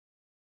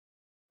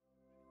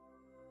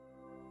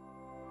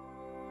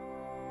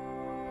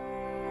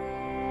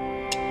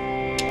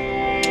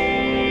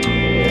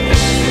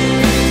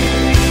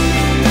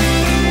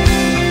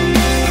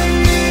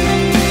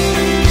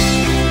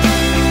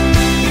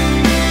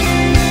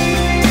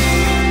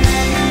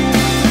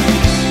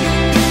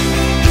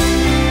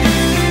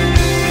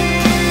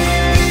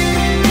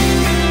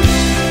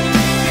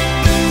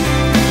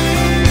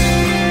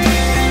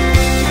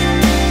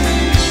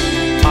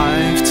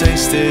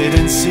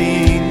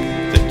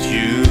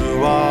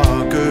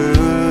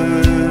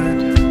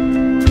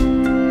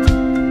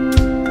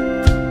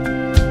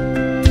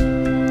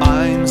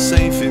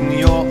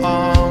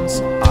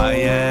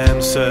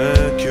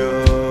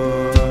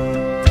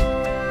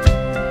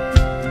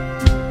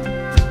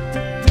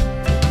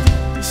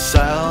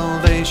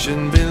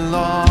salvation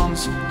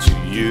belongs to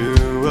you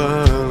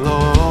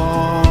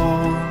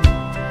alone,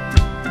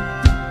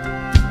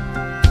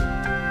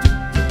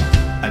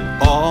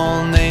 and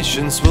all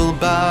nations will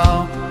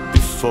bow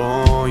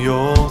before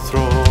your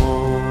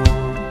throne.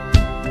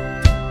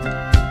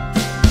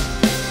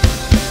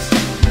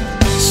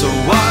 So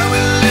I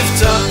will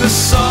lift up a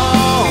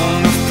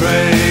song of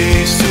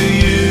praise to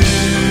you,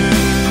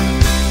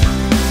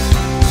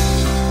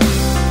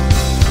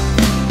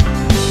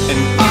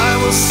 and I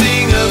will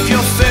sing of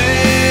your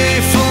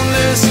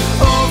faithfulness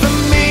over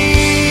me.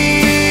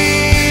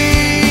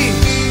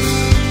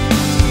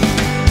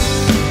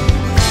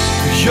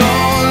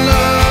 Your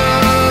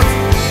love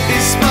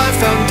is my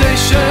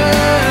foundation.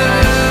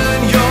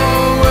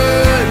 Your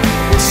word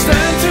will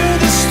stand through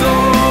the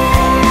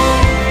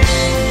storm.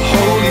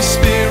 Holy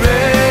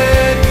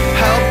Spirit,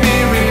 help me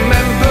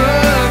remember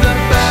the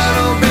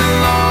battle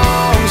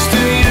belongs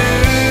to you.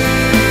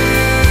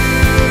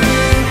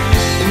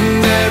 In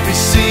every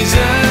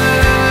season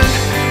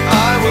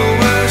I will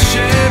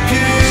worship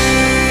you.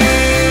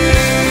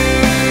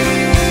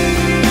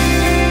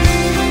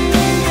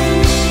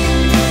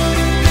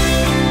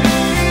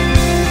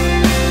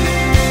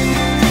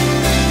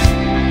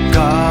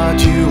 God,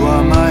 you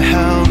are my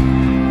help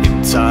in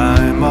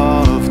time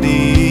of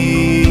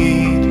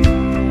need,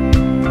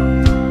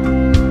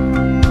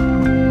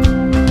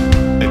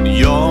 and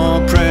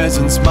your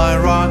presence my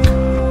rock,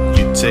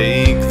 you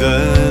take the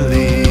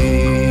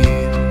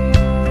lead.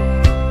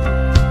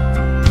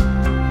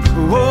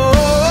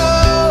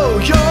 Whoa,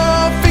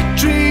 your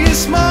victory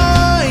is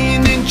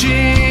mine in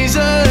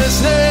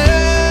Jesus'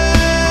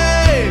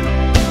 name,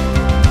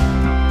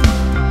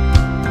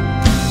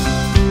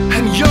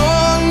 and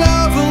your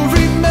love will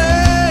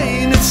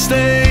remain, it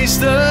stays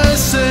the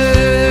same.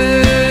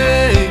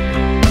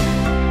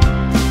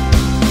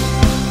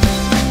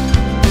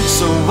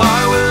 So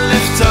I will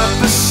lift up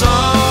a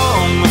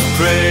song of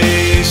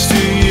praise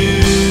to you,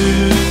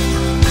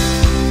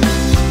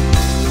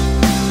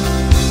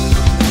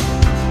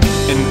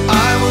 and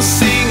I will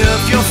sing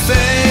of your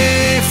faith.